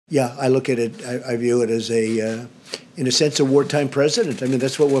Yeah, I look at it, I view it as in a sense, a wartime president. I mean,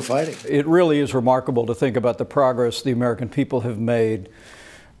 that's what we're fighting. It really is remarkable to think about the progress the American people have made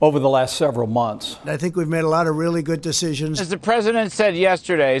over the last several months. I think we've made a lot of really good decisions. As the president said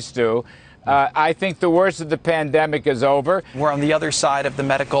yesterday, Stu, I think the worst of the pandemic is over. We're on the other side of the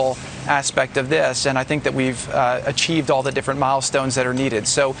medical aspect of this, and I think that we've achieved all the different milestones that are needed.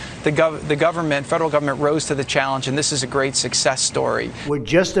 So the government, federal government, rose to the challenge, and this is a great success story. We're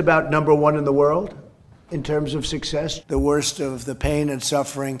just about #1 in the world in terms of success. The worst of the pain and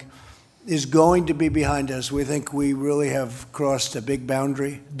suffering is going to be behind us. We think we really have crossed a big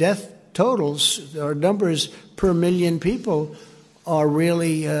boundary. Death totals, or numbers per million people, are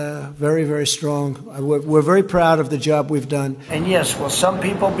really very, very strong. We're very proud of the job we've done. And yes, will some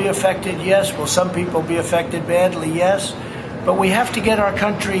people be affected? Yes. Will some people be affected badly? Yes. But we have to get our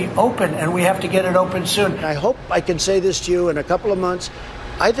country open, and we have to get it open soon. I hope I can say this to you in a couple of months.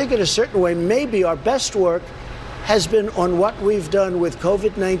 I think in a certain way, maybe our best work has been on what we've done with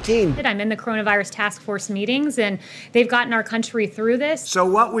COVID-19. I'm in the coronavirus task force meetings, and they've gotten our country through this. So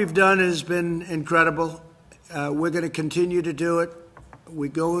what we've done has been incredible. We're going to continue to do it. We're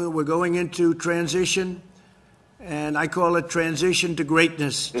going into transition, and I call it transition to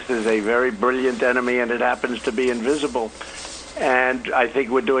greatness. This is a very brilliant enemy, and it happens to be invisible. And I think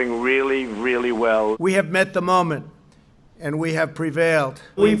we're doing really, really well. We have met the moment, and we have prevailed.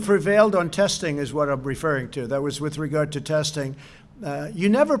 We've prevailed on testing is what I'm referring to. That was with regard to testing. You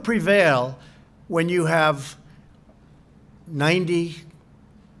never prevail when you have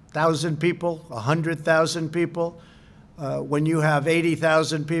 90,000 people, 100,000 people, when you have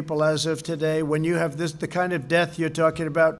 80,000 people as of today, when you have the kind of death you're talking about.